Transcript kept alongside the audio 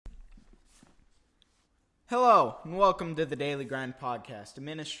Hello, and welcome to the Daily Grind Podcast, a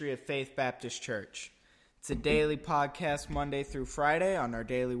ministry of Faith Baptist Church. It's a daily podcast Monday through Friday on our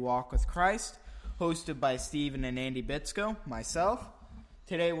daily walk with Christ, hosted by Stephen and Andy Bitsko, myself.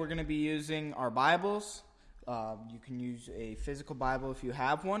 Today we're going to be using our Bibles. You can use a physical Bible if you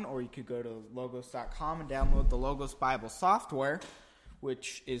have one, or you could go to logos.com and download the Logos Bible software,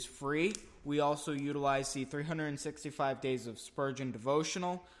 which is free. We also utilize the 365 Days of Spurgeon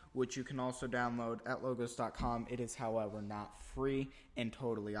devotional, which you can also download at logos.com. It is, however, not free and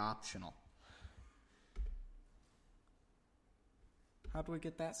totally optional. How do we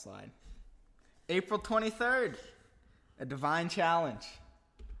get that slide? April 23rd, a divine challenge.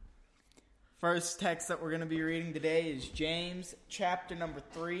 First text that we're going to be reading today is James chapter number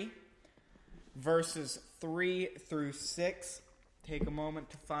 3, verses 3 through 6. Take a moment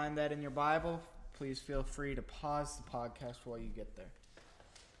to find that in your Bible. Please feel free to pause the podcast while you get there.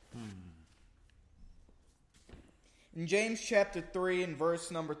 In James chapter 3 and verse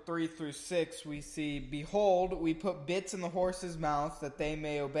number 3 through 6, we see, "Behold, we put bits in the horses' mouths that they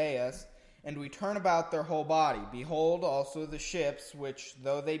may obey us, and we turn about their whole body. Behold also the ships, which,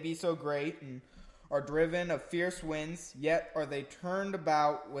 though they be so great, and are driven of fierce winds, yet are they turned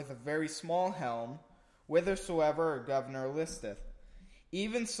about with a very small helm, whithersoever a governor listeth.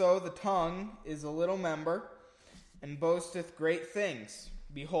 Even so the tongue is a little member, and boasteth great things.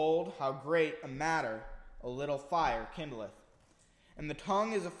 Behold, how great a matter a little fire kindleth. And the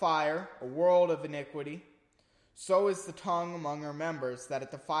tongue is a fire, a world of iniquity. So is the tongue among our members, that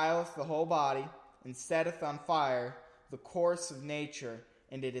it defileth the whole body, and setteth on fire the course of nature,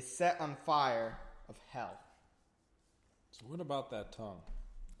 and it is set on fire of hell." So what about that tongue?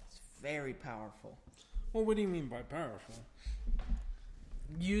 It's very powerful. Well, what do you mean by powerful?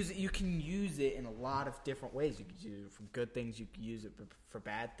 You can use it in a lot of different ways. You can use it for good things. You can use it for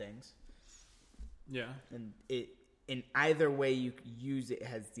bad things. Yeah. And in either way you use it,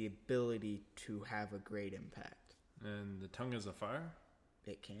 has the ability to have a great impact. And the tongue is a fire?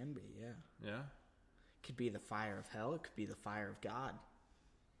 It can be, yeah. Yeah? It could be the fire of hell. It could be the fire of God.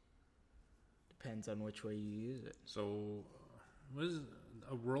 Depends on which way you use it. So, what is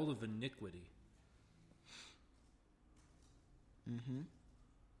a world of iniquity? Mm-hmm.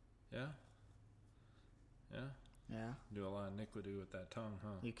 Yeah? Yeah? Yeah. Do a lot of iniquity with that tongue,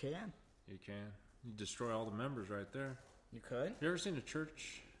 huh? You can. You can. You destroy all the members right there. You could. You ever seen a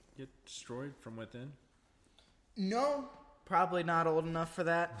church get destroyed from within? No. Probably not old enough for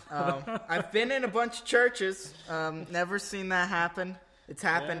that. I've been in a bunch of churches. Never seen that happen. It's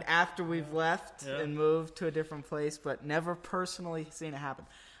happened after we've left and moved to a different place, but never personally seen it happen.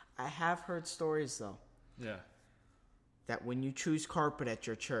 I have heard stories, though. Yeah. That when you choose carpet at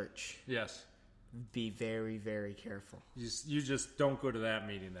your church, Yes. be very, very careful. You just don't go to that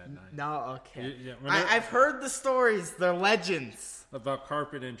meeting that night. No, okay. I've I've heard the stories. They're legends. About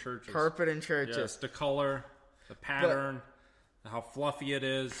carpet in churches. Carpet in churches. Yes, the color, the pattern, how fluffy it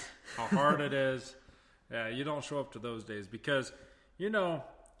is, how hard it is. Yeah, you don't show up to those days because,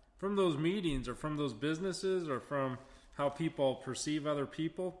 from those meetings or from those businesses or from how people perceive other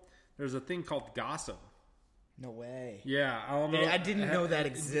people, there's a thing called gossip. No way. Yeah, I don't know. I didn't know that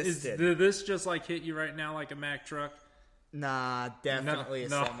existed. Did this just hit you right now like a Mack truck? Nah, definitely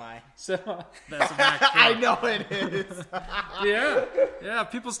No. a semi. So that's a Mack truck. I know it is. Yeah.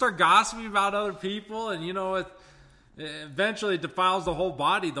 People start gossiping about other people, and it eventually defiles the whole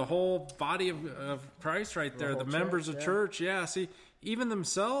body of Christ right there. The members of church. Yeah, see, even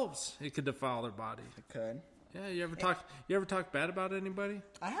themselves, it could defile their body. It could. Yeah, you ever talk bad about anybody?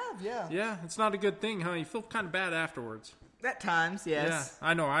 I have, yeah. Yeah, it's not a good thing, huh? You feel kind of bad afterwards. At times, yes. Yeah,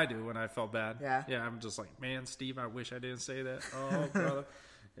 I know I do when I felt bad. Yeah. Yeah, I'm just like, man, Steve, I wish I didn't say that. Oh, brother.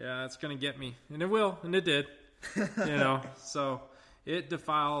 Yeah, it's going to get me. And it will, and it did. So it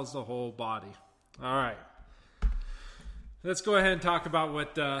defiles the whole body. All right. Let's go ahead and talk about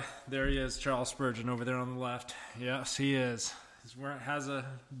what, there he is, Charles Spurgeon over there on the left. Yes, he is. Has a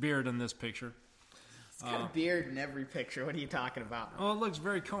beard in this picture. He's got a beard in every picture. What are you talking about? Oh, it looks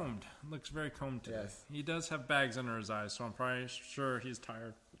very combed. Today. Yes. He does have bags under his eyes, so I'm probably sure he's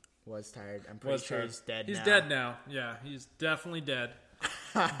tired. Was tired. I'm pretty sure he's dead now. He's dead now. Yeah, he's definitely dead.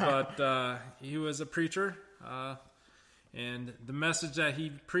 But he was a preacher, and the message that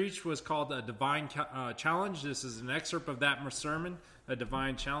he preached was called a divine challenge. This is an excerpt of that sermon, a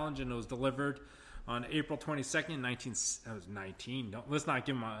divine challenge, and it was delivered on April 22nd, 19. Let's not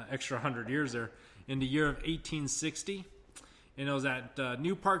give him an extra 100 years there. In the year of 1860, and it was at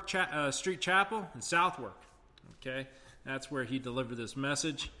New Park Street Chapel in Southwark. Okay, that's where he delivered this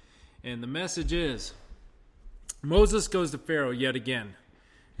message, and the message is: Moses goes to Pharaoh yet again,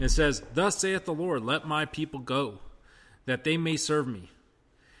 And it says, "Thus saith the Lord, let my people go, that they may serve me."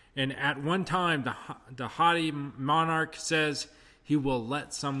 And at one time, the haughty monarch says he will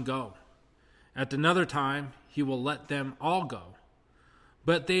let some go. At another time, he will let them all go.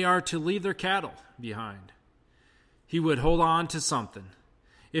 But they are to leave their cattle behind. He would hold on to something.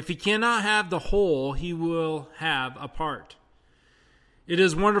 If he cannot have the whole, he will have a part. It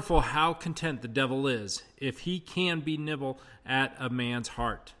is wonderful how content the devil is if he can be nibble at a man's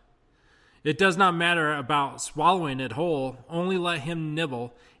heart. It does not matter about swallowing it whole, only let him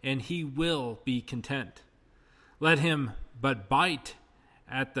nibble, and he will be content. Let him but bite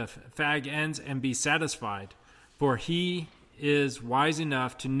at the fag ends and be satisfied, for he is wise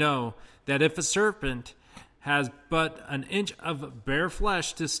enough to know that if a serpent has but an inch of bare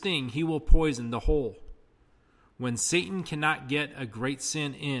flesh to sting, he will poison the whole. When Satan cannot get a great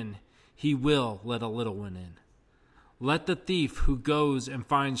sin in, he will let a little one in. Let the thief who goes and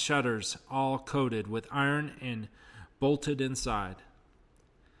finds shutters all coated with iron and bolted inside.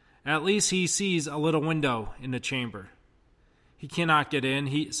 At least he sees a little window in the chamber. He cannot get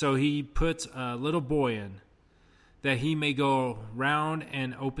in, so he puts a little boy in, that he may go round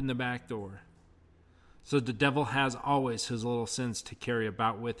and open the back door. So the devil has always his little sins to carry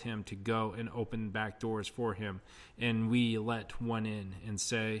about with him to go and open back doors for him, and we let one in and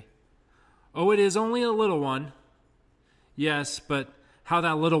say, "Oh, it is only a little one." Yes, but how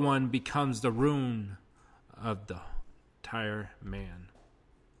that little one becomes the ruin of the entire man.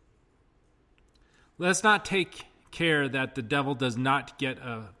 Let's not take care that the devil does not get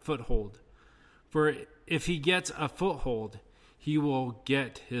a foothold. For if he gets a foothold, he will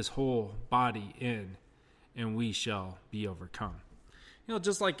get his whole body in, and we shall be overcome.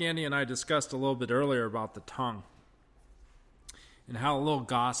 Just like Andy and I discussed a little bit earlier about the tongue, and how a little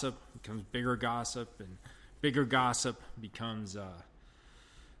gossip becomes bigger gossip, and bigger gossip becomes the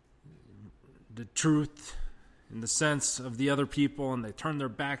truth in the sense of the other people, and they turn their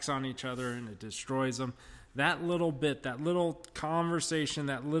backs on each other, and it destroys them. That little bit, that little conversation,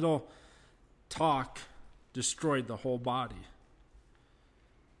 that little talk destroyed the whole body.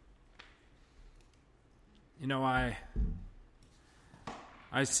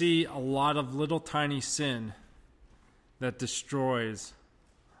 I see a lot of little tiny sin that destroys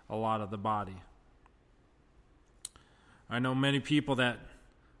a lot of the body. I know many people that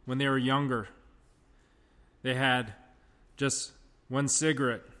when they were younger, they had just one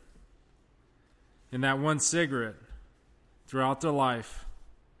cigarette. And that one cigarette, throughout their life,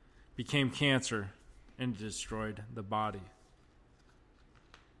 became cancer and destroyed the body.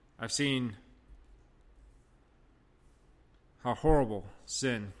 I've seen how horrible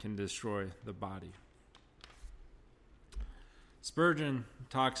sin can destroy the body. Spurgeon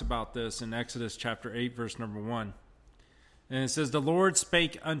talks about this in Exodus chapter 8, verse number 1. And it says, "The Lord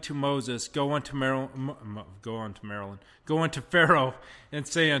spake unto Moses, Go unto Pharaoh, and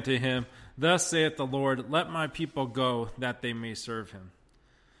say unto him, Thus saith the Lord, Let my people go, that they may serve him."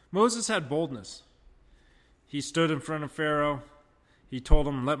 Moses had boldness. He stood in front of Pharaoh. He told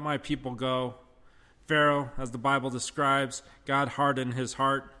him, "Let my people go." Pharaoh, as the Bible describes, God hardened his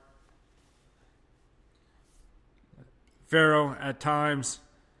heart. Pharaoh, at times,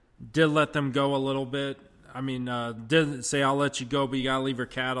 did let them go a little bit. Didn't say, "I'll let you go, but you got to leave your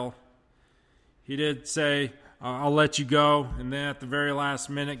cattle." He did say, "I'll let you go." And then at the very last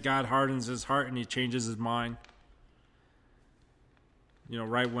minute, God hardens his heart and he changes his mind.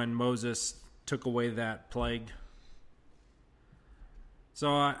 Right when Moses took away that plague.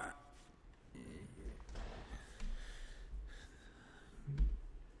 So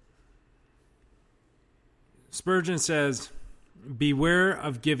Spurgeon says, "Beware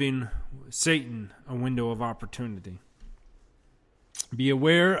of giving Satan a window of opportunity." Be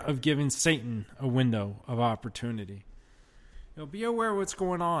aware of giving Satan a window of opportunity. Be aware of what's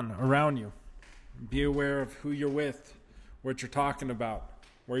going on around you. Be aware of who you're with, what you're talking about,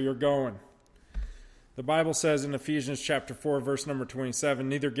 where you're going. The Bible says in Ephesians chapter 4, verse number 27,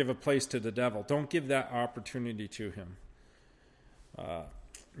 "Neither give a place to the devil." Don't give that opportunity to him.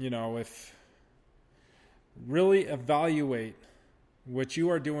 If really evaluate what you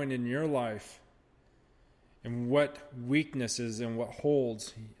are doing in your life and what weaknesses and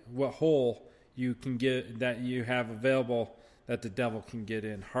what hole you can get that you have available that the devil can get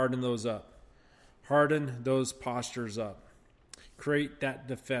in. Harden those up. Harden those postures up. Create that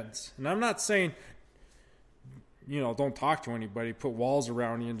defense. And I'm not saying, don't talk to anybody, put walls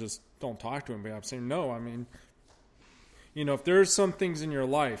around you and just don't talk to anybody. I'm saying no. If there's some things in your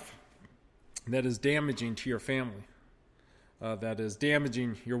life that is damaging to your family, that is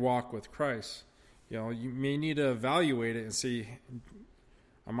damaging your walk with Christ, you may need to evaluate it and see,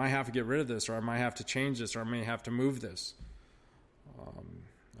 I might have to get rid of this, or I might have to change this, or I may have to move this.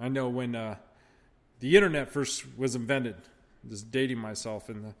 I know when the internet first was invented, just dating myself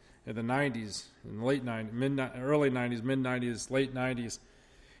in the 90s, in the late 90s, early 90s, mid 90s, late 90s,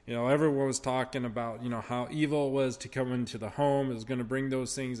 everyone was talking about, how evil it was to come into the home. It was going to bring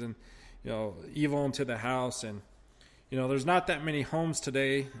those things and, evil into the house. And, there's not that many homes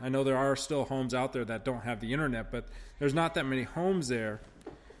today. I know there are still homes out there that don't have the internet, but there's not that many homes there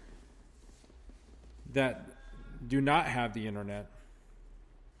that do not have the internet.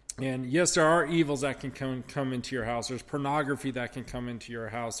 And yes, there are evils that can come into your house. There's pornography that can come into your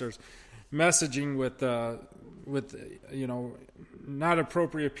house. There's messaging with not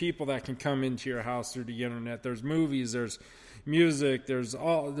appropriate people that can come into your house through the internet. There's movies, there's music, there's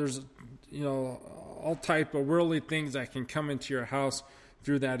all type of worldly things that can come into your house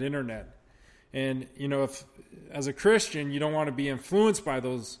through that internet. And if as a Christian you don't want to be influenced by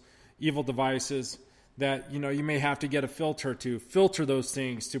those evil devices, that you may have to get a filter to filter those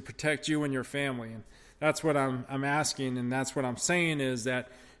things to protect you and your family. And that's what I'm asking, and that's what I'm saying, is that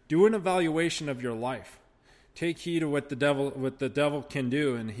do an evaluation of your life. Take heed of what the devil can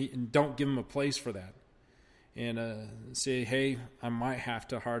do, and don't give him a place for that. And say, hey, I might have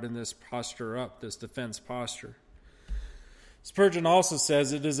to harden this posture up, this defense posture. Spurgeon also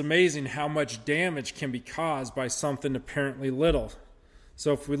says it is amazing how much damage can be caused by something apparently little.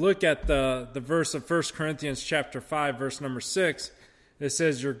 So if we look at the verse of 1 Corinthians chapter 5, verse number 6, it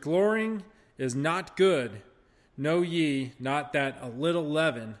says, your glorying is not good. Know ye not that a little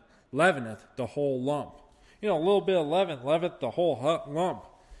leaven leaveneth the whole lump. A little bit of leaven leaveneth the whole lump.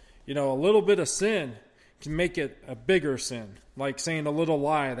 A little bit of sin can make it a bigger sin. Like saying a little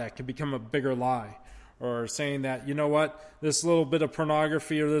lie that can become a bigger lie. Or saying that, this little bit of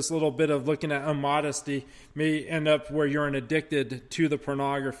pornography or this little bit of looking at immodesty may end up where you're addicted to the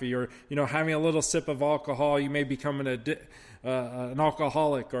pornography. Or, having a little sip of alcohol, you may become an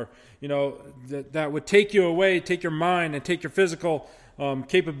alcoholic. Or, that would take you away, take your mind and take your physical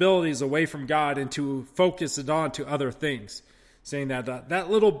capabilities away from God and to focus it on to other things. Saying that that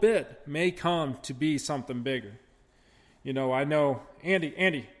little bit may come to be something bigger. I know,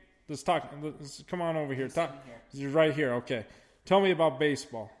 Andy, let's talk. Come on over here. You're right here. Okay. Tell me about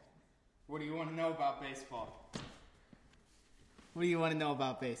baseball. What do you want to know about baseball? What do you want to know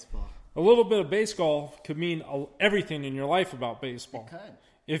about baseball? A little bit of baseball could mean everything in your life about baseball. It could.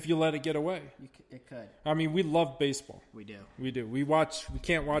 If you let it get away. It could. I mean, we love baseball. We do. We do. We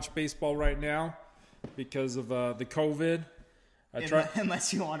can't watch baseball right now because of the COVID.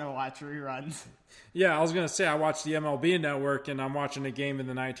 Unless you want to watch reruns. Yeah, I was going to say I watched the MLB Network, and I'm watching a game in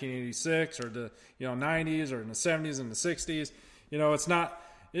the 1986 or the 90s or in the 70s and the 60s. It's not.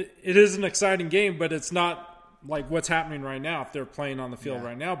 It is an exciting game, but it's not like what's happening right now if they're playing on the field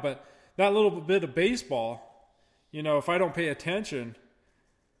right now. But that little bit of baseball, if I don't pay attention,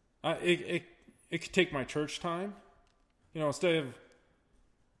 it could take my church time. Instead of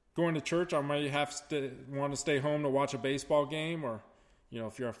going to church, I might want to stay home to watch a baseball game, or,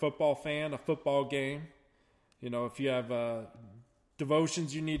 if you're a football fan, a football game. If you have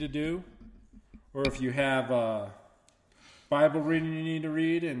devotions you need to do, or if you have Bible reading you need to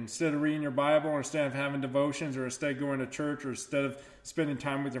read, and instead of reading your Bible, or instead of having devotions, or instead of going to church, or instead of spending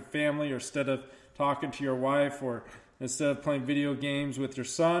time with your family, or instead of talking to your wife, or instead of playing video games with your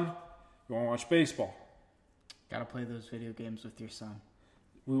son, you want to watch baseball. Got to play those video games with your son.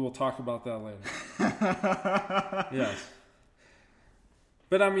 We will talk about that later. Yes.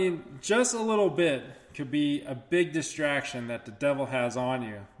 But I mean, just a little bit could be a big distraction that the devil has on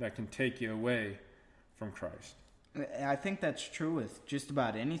you that can take you away from Christ. I think that's true with just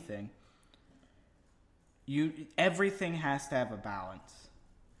about anything. Everything has to have a balance.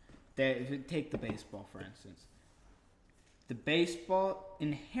 Take the baseball, for instance. The baseball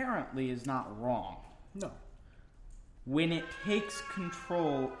inherently is not wrong. No. When it takes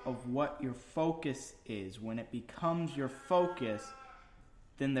control of what your focus is, when it becomes your focus,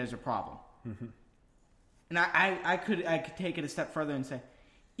 then there's a problem. Mm-hmm. And I could take it a step further and say,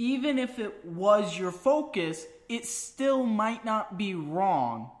 even if it was your focus, it still might not be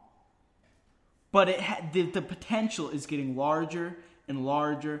wrong, but the potential is getting larger and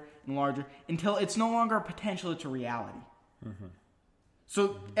larger and larger until it's no longer a potential, it's a reality. Mm-hmm.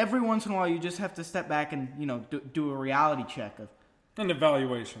 So every once in a while, you just have to step back and do a reality check of an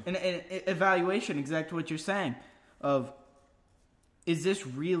evaluation. An evaluation, exactly what you're saying. Of, is this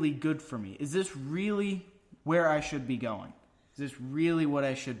really good for me? Is this really where I should be going? Is this really what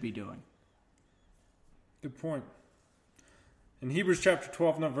I should be doing? Good point. In Hebrews chapter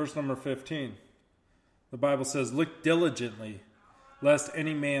 12, verse number 15, the Bible says, "Look diligently lest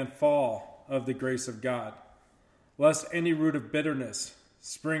any man fall of the grace of God, lest any root of bitterness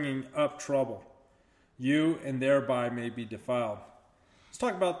springing up trouble you, and thereby may be defiled. Let's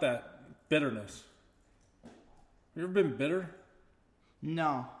talk about that bitterness. You ever been bitter?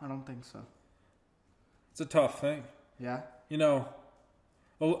 No, I don't think so. It's a tough thing. Yeah?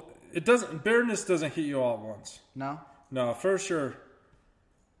 Well, bitterness doesn't hit you all at once. No? No, first you're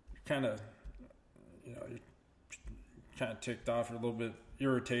kind of, you're kind of ticked off, you're a little bit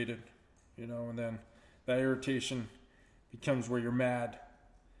irritated, and then that irritation becomes where you're mad.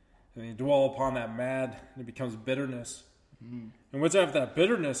 And you dwell upon that mad, and it becomes bitterness. Mm. And once after that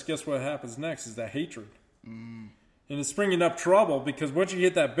bitterness, guess what happens next is that hatred. Mm. And it's bringing up trouble, because once you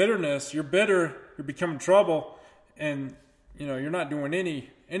hit that bitterness, you're bitter, you're becoming trouble, and you're not doing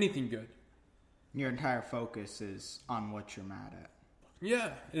anything good. Your entire focus is on what you're mad at.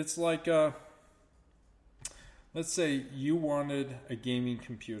 Yeah, it's like, let's say you wanted a gaming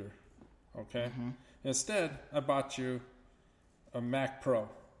computer, okay? Mm-hmm. Instead, I bought you a Mac Pro,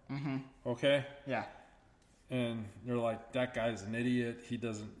 mm-hmm. Okay? Yeah. And you're like, that guy's an idiot.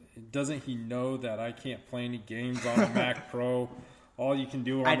 Doesn't he know that I can't play any games on a Mac Pro? All you can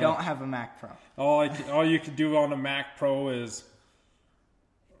do on I don't have a Mac Pro. All you can do on a Mac Pro is,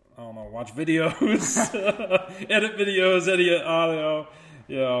 I don't know, watch videos, edit videos, edit audio,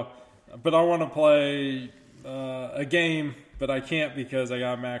 But I want to play a game, but I can't because I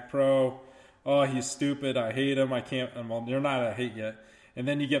got a Mac Pro. Oh, he's stupid. I hate him. I can't. Well, you're not a hate yet. And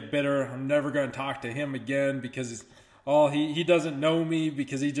then you get bitter. I'm never going to talk to him again because he doesn't know me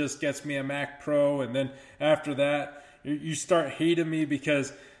because he just gets me a Mac Pro. And then after that, you start hating me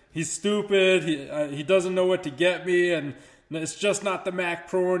because he's stupid. He doesn't know what to get me, and it's just not the Mac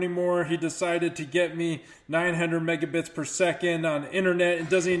Pro anymore. He decided to get me 900 megabits per second on internet and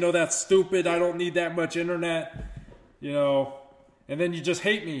doesn't even know that's stupid. I don't need that much internet, And then you just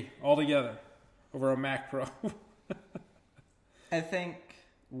hate me altogether over a Mac Pro. I think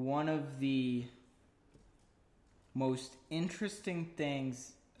one of the most interesting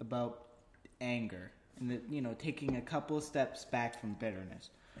things about anger, and taking a couple of steps back from bitterness,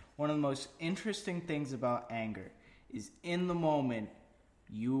 one of the most interesting things about anger is in the moment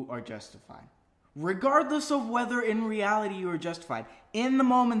you are justified. Regardless of whether in reality you are justified, in the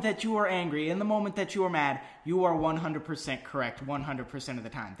moment that you are angry, in the moment that you are mad, you are 100% correct 100% of the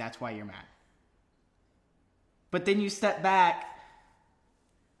time. That's why you're mad. But then you step back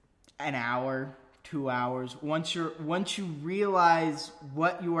an hour, 2 hours, once you realize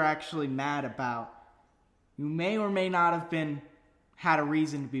what you were actually mad about, you may or may not have had a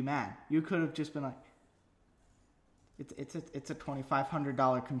reason to be mad. You could have just been like, it's a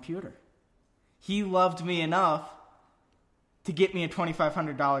 $2,500 computer. He loved me enough to get me a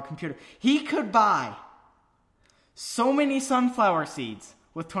 $2,500 computer. He could buy so many sunflower seeds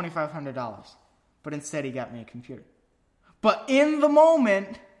with $2,500, but instead he got me a computer. But in the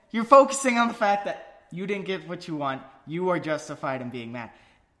moment, you're focusing on the fact that you didn't get what you want. You are justified in being mad.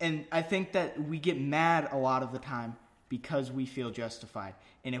 And I think that we get mad a lot of the time because we feel justified.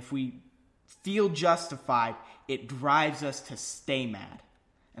 And if we feel justified, it drives us to stay mad.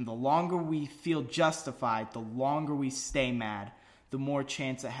 And the longer we feel justified, the longer we stay mad, the more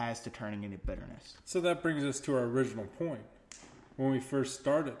chance it has to turning into bitterness. So that brings us to our original point. When we first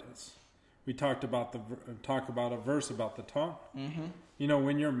started this, we talked about a verse about the tongue. Mm-hmm.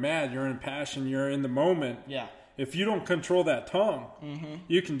 When you're mad, you're in passion, you're in the moment. Yeah. If you don't control that tongue, mm-hmm.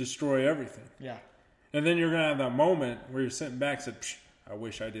 you can destroy everything. Yeah. And then you're going to have that moment where you're sitting back and say, I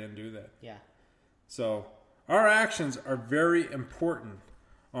wish I didn't do that. Yeah. So our actions are very important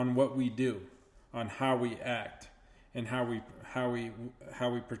on what we do, on how we act, and how we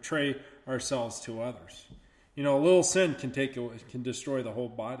portray ourselves to others. A little sin can destroy the whole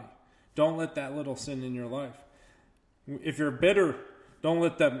body. Don't let that little sin in your life. If you're bitter, don't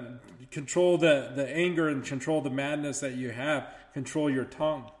let them control the anger and control the madness that you have. Control your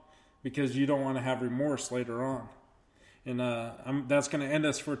tongue, because you don't want to have remorse later on. And that's going to end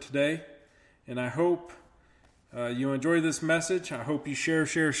us for today. And I hope you enjoy this message. I hope you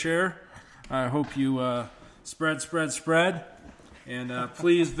share. I hope you spread. And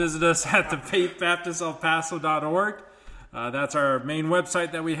please visit us at the faithbaptistelpaso.org. That's our main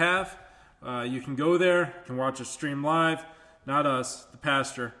website that we have. You can go there. You can watch us stream live. Not us, the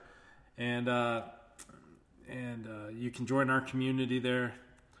pastor. And you can join our community there.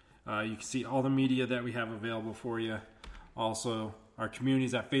 You can see all the media that we have available for you. Also, our community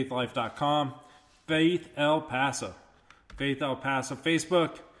is at faithlife.com. Faith El Paso. Faith El Paso.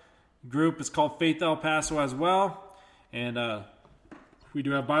 Facebook group is called Faith El Paso as well. And we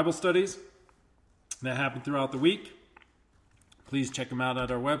do have Bible studies that happen throughout the week. Please check him out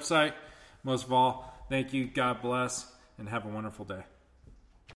at our website. Most of all, thank you, God bless, and have a wonderful day.